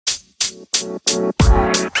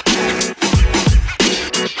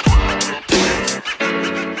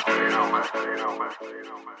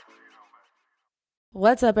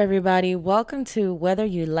What's up, everybody? Welcome to Whether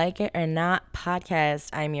You Like It or Not podcast.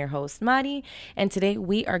 I'm your host, Mari, and today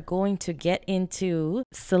we are going to get into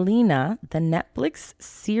Selena, the Netflix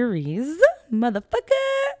series.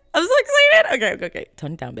 Motherfucker! I'm so excited. Okay.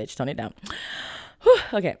 Tone it down, bitch. Tone it down. Whew,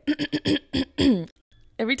 okay.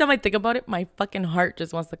 Every time I think about it, my fucking heart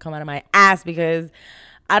just wants to come out of my ass because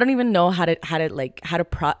I don't even know how to I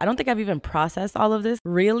don't think I've even processed all of this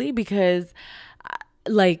really because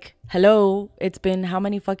hello, it's been how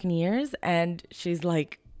many fucking years? And she's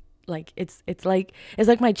like it's like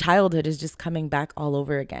my childhood is just coming back all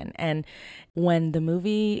over again. And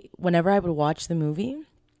whenever I would watch the movie,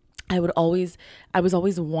 I was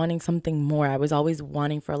always wanting something more. I was always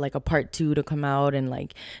wanting for like a part 2 to come out, and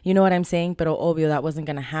like, you know what I'm saying? Pero obvio that wasn't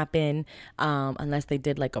gonna happen unless they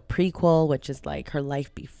did like a prequel, which is like her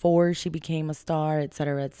life before she became a star,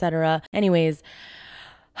 etc., etc. Anyways,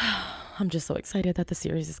 I'm just so excited that the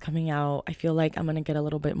series is coming out. I feel like I'm going to get a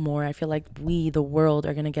little bit more. I feel like we, the world,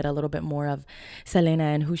 are going to get a little bit more of Selena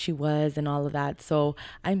and who she was and all of that. So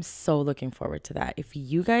I'm so looking forward to that. If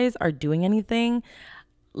you guys are doing anything,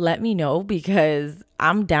 let me know because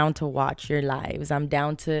I'm down to watch your lives. I'm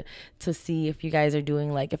down to see if you guys are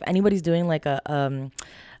doing like, if anybody's doing like a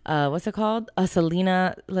what's it called? A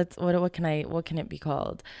Selena, what can it be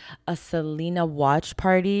called? A Selena watch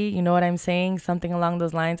party. You know what I'm saying? Something along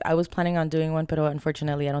those lines. I was planning on doing one, but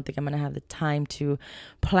unfortunately I don't think I'm going to have the time to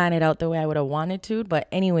plan it out the way I would have wanted to. But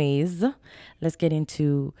anyways, let's get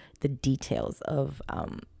into the details of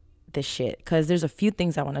this shit, because there's a few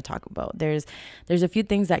things I want to talk about. There's a few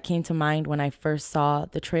things that came to mind when I first saw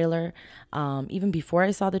the trailer. Even before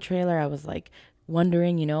I saw the trailer, I was like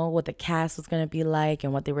wondering, you know, what the cast was going to be like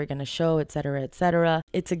and what they were going to show, etc., etc.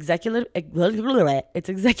 It's executively,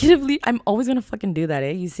 I'm always going to fucking do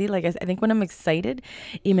that, You see, like I think when I'm excited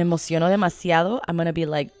y me emociono demasiado, I'm going to be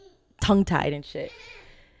like tongue-tied and shit.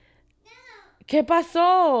 ¿Qué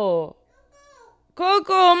pasó?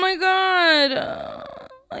 Coco, oh my God.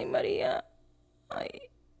 Ay, Maria. Ay.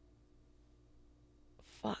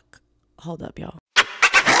 Fuck. Hold up, y'all.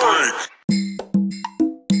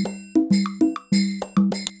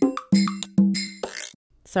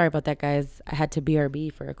 Sorry about that, guys. I had to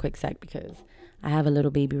BRB for a quick sec because I have a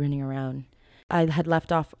little baby running around. I had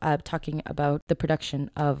left off talking about the production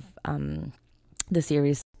of the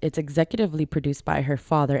series. It's executively produced by her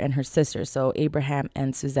father and her sister, so Abraham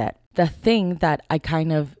and Suzette. The thing that I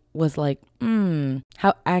kind of was like,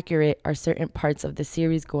 how accurate are certain parts of the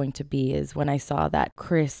series going to be is when I saw that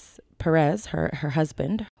Chris Perez, her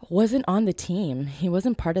husband, wasn't on the team. He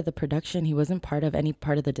wasn't part of the production. He wasn't part of any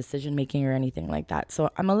part of the decision making or anything like that. So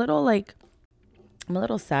I'm a little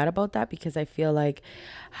sad about that because I feel like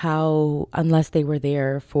how, unless they were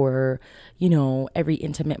there for, you know, every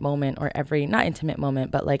intimate moment or every, not intimate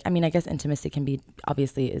moment, but like, I mean, I guess intimacy can be,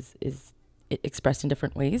 obviously is expressed in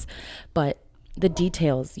different ways, but the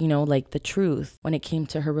details, you know, like the truth when it came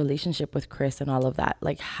to her relationship with Chris and all of that,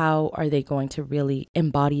 like how are they going to really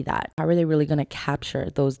embody that? How are they really going to capture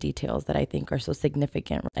those details that I think are so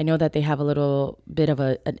significant? I know that they have a little bit of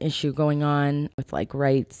an issue going on with like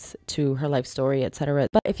rights to her life story, etc.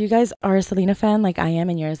 But if you guys are a Selena fan like I am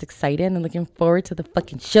and you're as excited and looking forward to the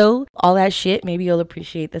fucking show, all that shit, maybe you'll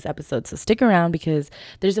appreciate this episode. So stick around because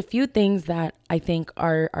there's a few things that I think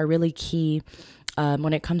are really key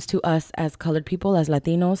when it comes to us as colored people, as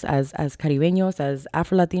Latinos, as Caribeños, as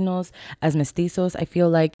Afro-Latinos, as mestizos. I feel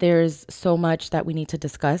like there's so much that we need to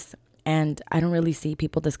discuss. And I don't really see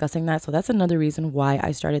people discussing that. So that's another reason why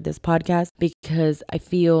I started this podcast, because I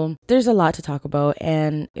feel there's a lot to talk about.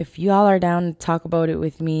 And if y'all are down to talk about it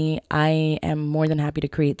with me, I am more than happy to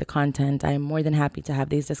create the content. I am more than happy to have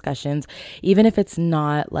these discussions, even if it's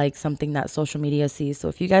not like something that social media sees. So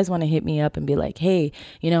if you guys want to hit me up and be like, hey,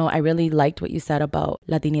 you know, I really liked what you said about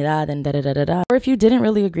Latinidad and da-da-da-da-da. Or if you didn't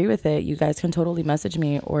really agree with it, you guys can totally message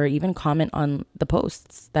me or even comment on the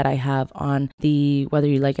posts that I have on the Whether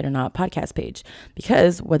You Like It or Not podcast page,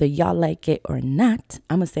 because whether y'all like it or not,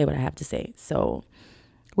 I'm gonna say what I have to say, so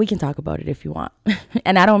we can talk about it if you want.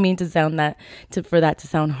 And I don't mean to sound for that to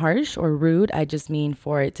sound harsh or rude. I just mean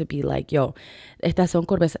for it to be like, yo, estas son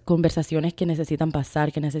conversaciones que necesitan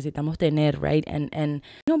pasar, que necesitamos tener, right? And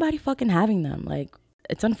nobody fucking having them. Like,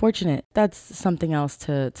 it's unfortunate. That's something else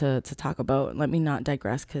to talk about. Let me not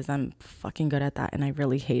digress because I'm fucking good at that and I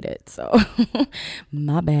really hate it. So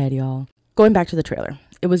my bad, y'all. Going back to the trailer.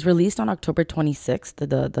 It was released on October 26th,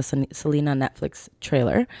 the Selena Netflix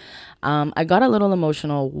trailer. I got a little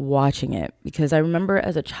emotional watching it because I remember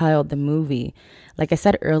as a child, the movie, like I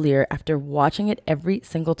said earlier, after watching it every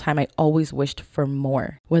single time, I always wished for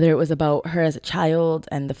more. Whether it was about her as a child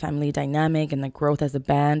and the family dynamic and the growth as a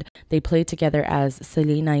band, they played together as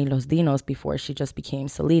Selena y los Dinos before she just became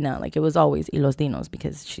Selena. Like it was always y los Dinos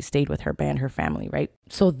because she stayed with her band, her family, right?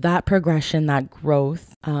 So that progression, that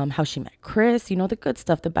growth, how she met Chris, you know, the good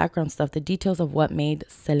stuff, the background stuff, the details of what made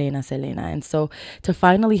Selena Selena. And so to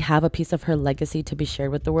finally have a piece of her legacy to be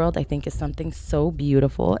shared with the world, I think is something so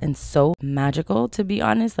beautiful and so magical, to be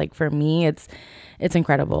honest. Like for me, it's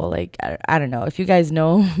incredible. Like I don't know, if you guys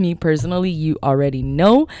know me personally, you already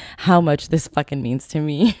know how much this fucking means to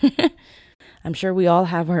me. I'm sure we all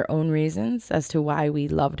have our own reasons as to why we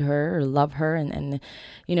loved her or love her. And,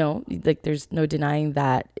 you know, like there's no denying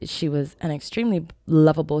that she was an extremely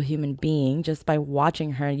lovable human being just by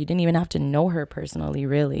watching her. You didn't even have to know her personally,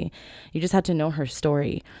 really. You just had to know her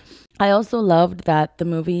story. I also loved that the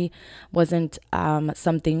movie wasn't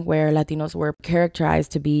something where Latinos were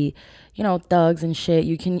characterized to be, you know, thugs and shit.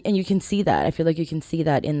 You can see that. I feel like you can see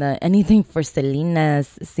that in the Anything for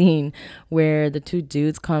Selena's scene where the two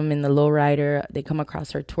dudes come in the lowrider. They come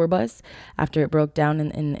across her tour bus after it broke down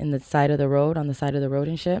in the side of the road, on the side of the road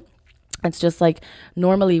and shit. It's just like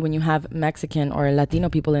normally when you have Mexican or Latino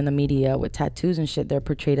people in the media with tattoos and shit, they're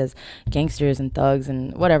portrayed as gangsters and thugs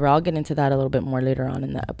and whatever. I'll get into that a little bit more later on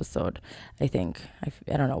in the episode, I think.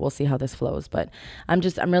 I don't know. We'll see how this flows. But I'm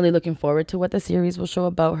really looking forward to what the series will show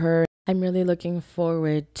about her. I'm really looking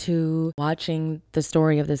forward to watching the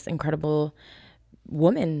story of this incredible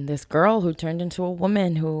woman, this girl who turned into a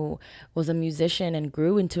woman, who was a musician and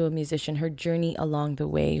grew into a musician, her journey along the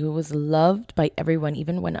way, who was loved by everyone,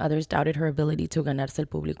 even when others doubted her ability to ganarse el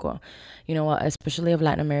público, you know, especially of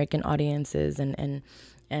Latin American audiences. And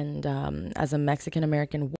as a Mexican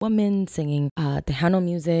American woman singing Tejano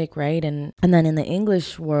music, right? And then in the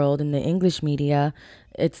English world, in the English media,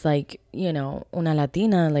 it's like, you know, una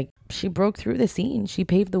Latina, like she broke through the scene. She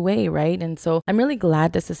paved the way, right? And so I'm really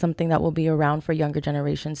glad this is something that will be around for younger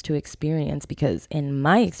generations to experience, because in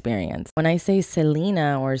my experience, when I say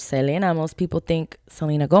Selena or Selena, most people think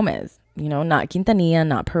Selena Gomez. You know, not Quintanilla,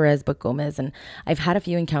 not Perez, but Gomez. And I've had a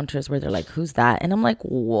few encounters where they're like, who's that? And I'm like,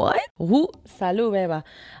 what? Who? Salud, beba.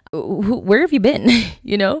 Where have you been?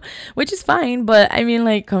 You know, which is fine. But I mean,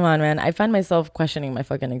 like, come on, man. I find myself questioning my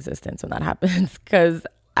fucking existence when that happens, because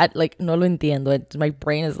no lo entiendo. My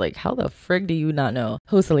brain is like, how the frig do you not know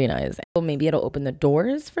who Selena is? Well, maybe it'll open the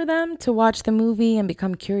doors for them to watch the movie and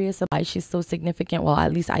become curious about why she's so significant. Well,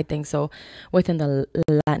 at least I think so, within the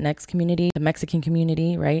Latinx community, the Mexican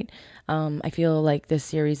community, right? I feel like this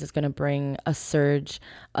series is going to bring a surge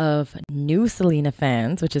of new Selena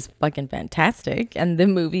fans, which is fucking fantastic. And the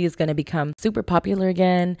movie is going to become super popular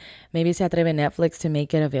again. Maybe se atreve Netflix to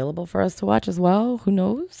make it available for us to watch as well. Who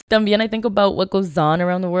knows? También I think about what goes on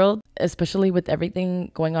around the world, especially with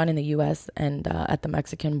everything going on in the US and at the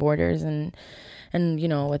Mexican borders, and you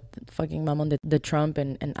know, with fucking Mamon, the Trump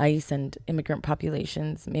and ICE and immigrant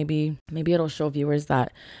populations. Maybe it'll show viewers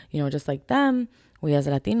that, you know, just like them, we as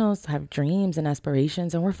Latinos have dreams and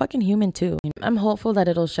aspirations, and we're fucking human too. I'm hopeful that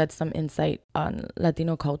it'll shed some insight on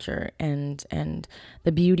Latino culture and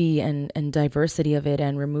the beauty and diversity of it,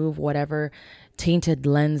 and remove whatever tainted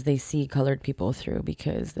lens they see colored people through,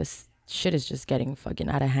 because this shit is just getting fucking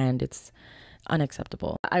out of hand. It's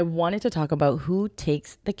unacceptable. I wanted to talk about who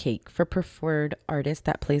takes the cake for preferred artist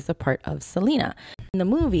that plays the part of Selena. In the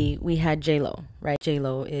movie, we had J-Lo, right?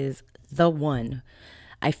 J-Lo is the one,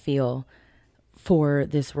 I feel, for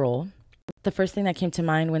this role. The first thing that came to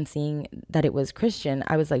mind when seeing that it was Christian,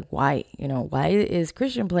 I was like, why? You know, why is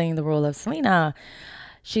Christian playing the role of Selena?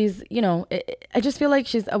 She's, you know, I just feel like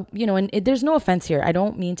she's, you know, and there's no offense here. I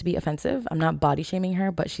don't mean to be offensive. I'm not body shaming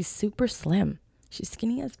her, but she's super slim. She's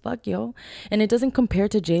skinny as fuck, yo. And it doesn't compare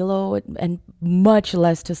to J-Lo and much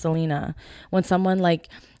less to Selena. When someone like,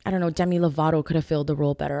 I don't know, Demi Lovato could have filled the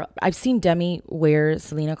role better. I've seen Demi wear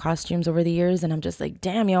Selena costumes over the years, and I'm just like,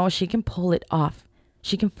 damn, yo, she can pull it off.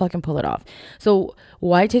 She can fucking pull it off. So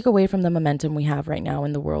why take away from the momentum we have right now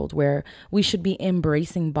in the world, where we should be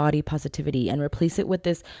embracing body positivity, and replace it with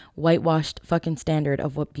this whitewashed fucking standard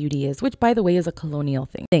of what beauty is, which, by the way, is a colonial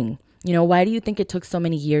thing. You know, why do you think it took so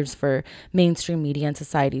many years for mainstream media and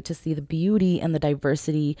society to see the beauty and the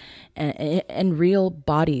diversity and real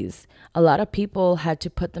bodies? A lot of people had to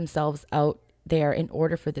put themselves out there in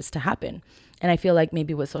order for this to happen. And I feel like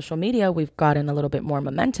maybe with social media, we've gotten a little bit more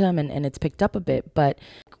momentum and it's picked up a bit. But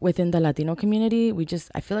within the Latino community,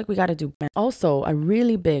 I feel like we got to do also a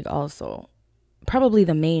really big probably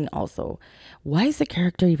the main also. Why is the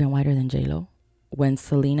character even whiter than J-Lo when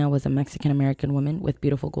Selena was a Mexican American woman with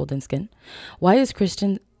beautiful golden skin? Why is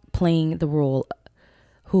Christian playing the role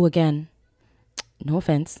who, again, no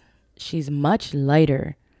offense, she's much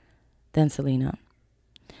lighter than Selena?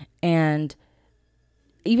 And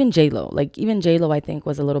even J-Lo, I think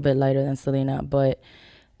was a little bit lighter than Selena, but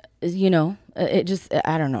it just,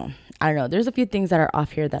 I don't know. There's a few things that are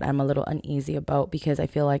off here that I'm a little uneasy about, because I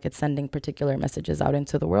feel like it's sending particular messages out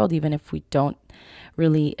into the world, even if we don't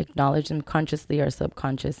really acknowledge them consciously. Or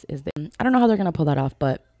subconscious is there. I don't know how they're going to pull that off,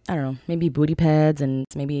 but I don't know, maybe booty pads and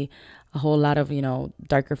maybe a whole lot of,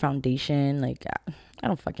 darker foundation. Like, I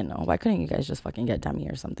don't fucking know. Why couldn't you guys just fucking get Demi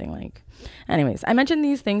or something? Like, anyways, I mention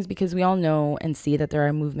these things because we all know and see that there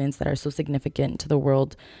are movements that are so significant to the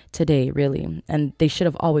world today, really. And they should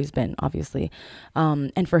have always been, obviously.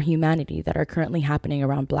 And for humanity that are currently happening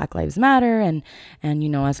around Black Lives Matter. And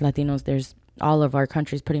as Latinos, there's all of our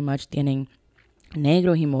countries pretty much tienen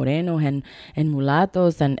negros y morenos and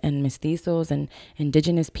mulattos and mestizos and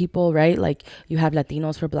indigenous people, right? Like, you have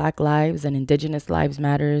Latinos for Black Lives, and Indigenous Lives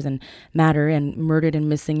matter, and murdered and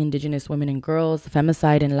missing Indigenous women and girls.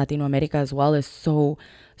 Femicide in Latino America as well is so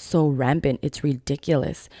rampant. It's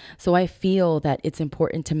ridiculous. So I feel that it's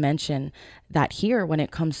important to mention that here when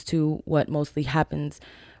it comes to what mostly happens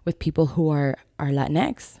with people who are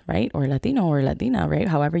Latinx, right? Or Latino or Latina, right?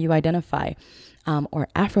 However you identify. Or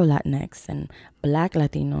Afro-Latinx and Black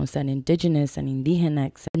Latinos and Indigenous and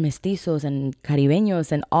Indigenex and Mestizos and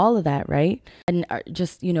Caribeños and all of that, right? And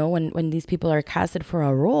just, when these people are casted for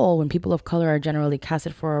a role, when people of color are generally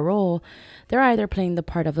casted for a role, they're either playing the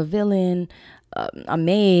part of a villain, a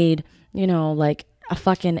maid, like a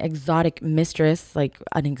fucking exotic mistress, like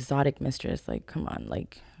an exotic mistress. Like, come on,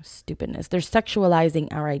 like, stupidness. They're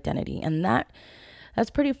sexualizing our identity, and that's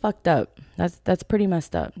pretty fucked up. That's pretty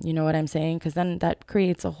messed up. You know what I'm saying? Because then that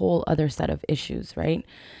creates a whole other set of issues, right?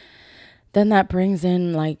 Then that brings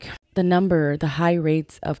in like the high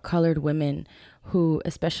rates of colored women who,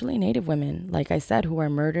 especially Native women, like I said, who are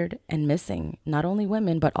murdered and missing. Not only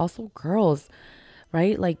women, but also girls,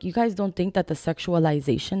 right? Like, you guys don't think that the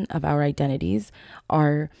sexualization of our identities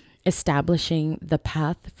are establishing the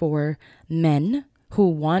path for men who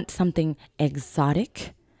want something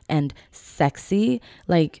exotic and sexy,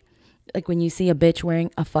 like when you see a bitch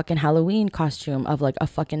wearing a fucking Halloween costume of like a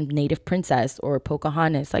fucking native princess or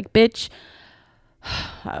Pocahontas, like, bitch,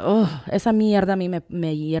 esa mierda a mí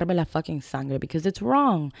me hierve la fucking sangre, because it's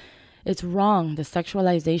wrong. It's wrong. The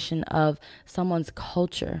sexualization of someone's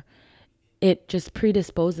culture, it just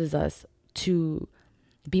predisposes us to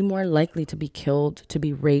be more likely to be killed, to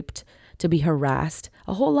be raped, to be harassed,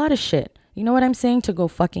 a whole lot of shit. You know what I'm saying? To go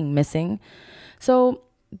fucking missing. So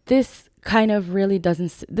this kind of really it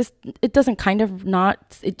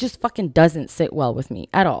just fucking doesn't sit well with me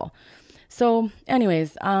at all. So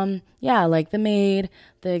anyways, like the maid,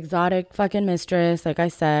 the exotic fucking mistress, like I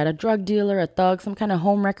said, a drug dealer, a thug, some kind of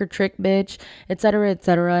homewrecker trick bitch, etc.,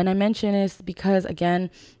 etc. And I mention this because, again,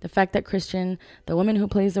 the fact that Christian, the woman who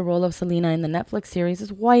plays the role of Selena in the Netflix series,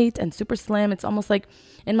 is white and super slim. It's almost like,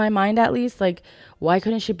 in my mind at least, like, why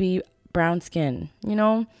couldn't she be brown skin?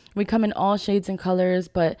 We come in all shades and colors,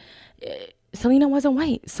 but Selena wasn't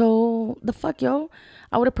white. So the fuck, yo,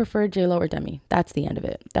 I would have preferred J-Lo or Demi. That's the end of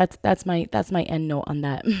it. That's my end note on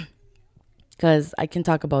that, because I can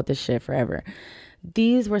talk about this shit forever.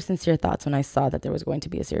 These were sincere thoughts when I saw that there was going to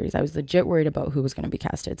be a series. I was legit worried about who was going to be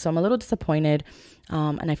casted, so I'm a little disappointed,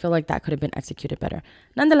 and I feel like that could have been executed better.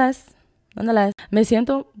 Nonetheless, me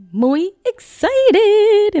siento muy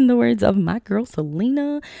excited, in the words of my girl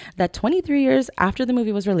Selena, that 23 years after the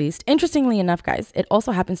movie was released. Interestingly enough, guys, it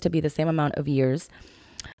also happens to be the same amount of years.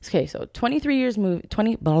 Okay, so 23 years movie,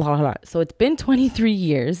 20, blah, blah, blah. So it's been 23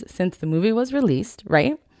 years since the movie was released,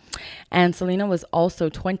 right? And Selena was also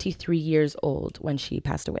 23 years old when she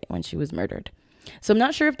passed away, when she was murdered. So I'm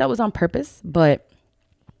not sure if that was on purpose, but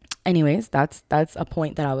anyways, that's a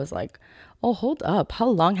point that I was like, oh, hold up, how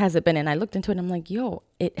long has it been? And I looked into it and I'm like, yo,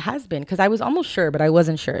 it has been, because I was almost sure, but I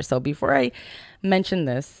wasn't sure. So before I mention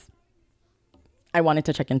this, I wanted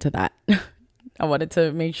to check into that. I wanted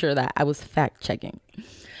to make sure that I was fact checking.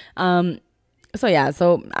 So yeah,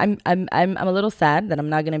 so I'm a little sad that I'm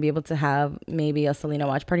not going to be able to have maybe a Selena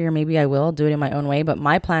watch party, or maybe I will do it in my own way. But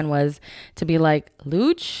my plan was to be like,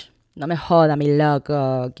 Luch, no me joda, mi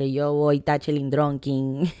loco, que yo voy ta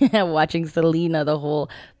chilindronking, watching Selena the whole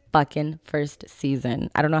fucking first season.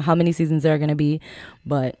 I don't know how many seasons there are going to be,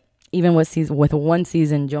 but even with one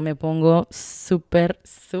season, yo me pongo super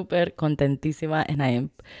contentísima, and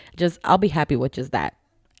I'll be happy with just that.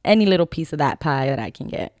 Any little piece of that pie that I can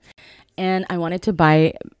get. And I wanted to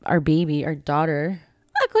buy our baby, our daughter,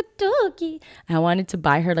 I wanted to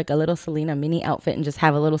buy her like a little Selena mini outfit and just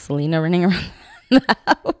have a little Selena running around the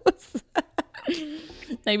house.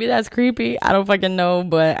 Maybe that's creepy. I don't fucking know,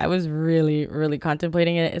 but I was really, really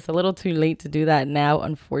contemplating it. It's a little too late to do that now,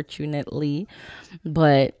 unfortunately,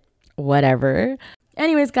 but whatever.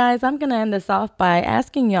 Anyways, guys, I'm going to end this off by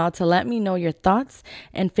asking y'all to let me know your thoughts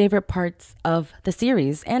and favorite parts of the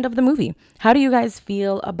series and of the movie. How do you guys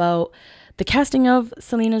feel about the casting of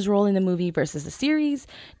Selena's role in the movie versus the series?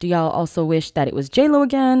 Do y'all also wish that it was J-Lo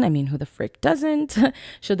again? I mean, who the frick doesn't?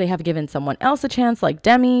 Should they have given someone else a chance like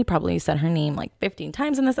Demi? Probably said her name like 15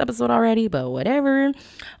 times in this episode already, but whatever.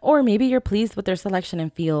 Or maybe you're pleased with their selection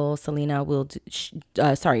and feel Christian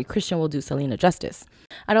will do Selena justice.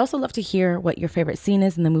 I'd also love to hear what your favorite scene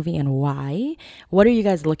is in the movie and why. What are you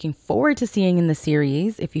guys looking forward to seeing in the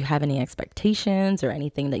series? If you have any expectations or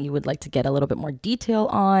anything that you would like to get a little bit more detail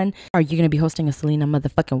on. Are you going to be hosting a Selena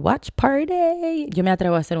motherfucking watch party? Yo me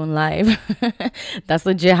atrevo a hacer un live. That's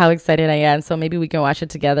legit how excited I am. So maybe we can watch it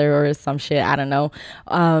together or some shit. I don't know.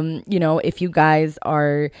 If you guys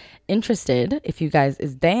are interested, if you guys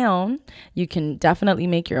is down, you can definitely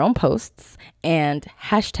make your own posts and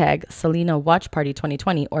hashtag Selena Watch Party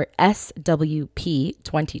 2020 or SWP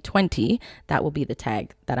 2020. That will be the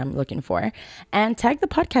tag that I'm looking for. And tag the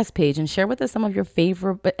podcast page and share with us some of your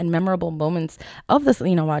favorite and memorable moments of the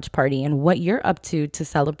Selena Watch Party and what you're up to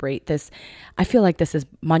celebrate this. I feel like this is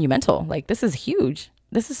monumental. Like, this is huge.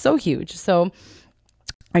 This is so huge. So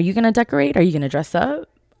are you going to decorate? Are you going to dress up?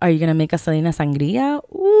 Are you going to make a Selena sangria?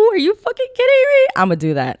 Ooh, are you fucking kidding me? I'm going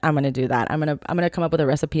to do that. I'm going to come up with a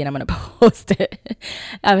recipe and I'm going to post it.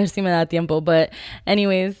 A ver si me da tiempo. But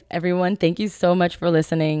anyways, everyone, thank you so much for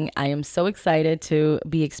listening. I am so excited to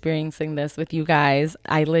be experiencing this with you guys.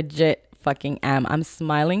 I legit fucking am. I'm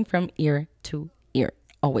smiling from ear to ear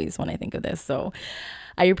always when I think of this. So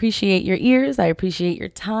I appreciate your ears. I appreciate your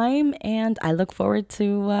time. And I look forward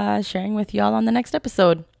to sharing with y'all on the next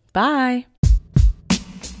episode. Bye.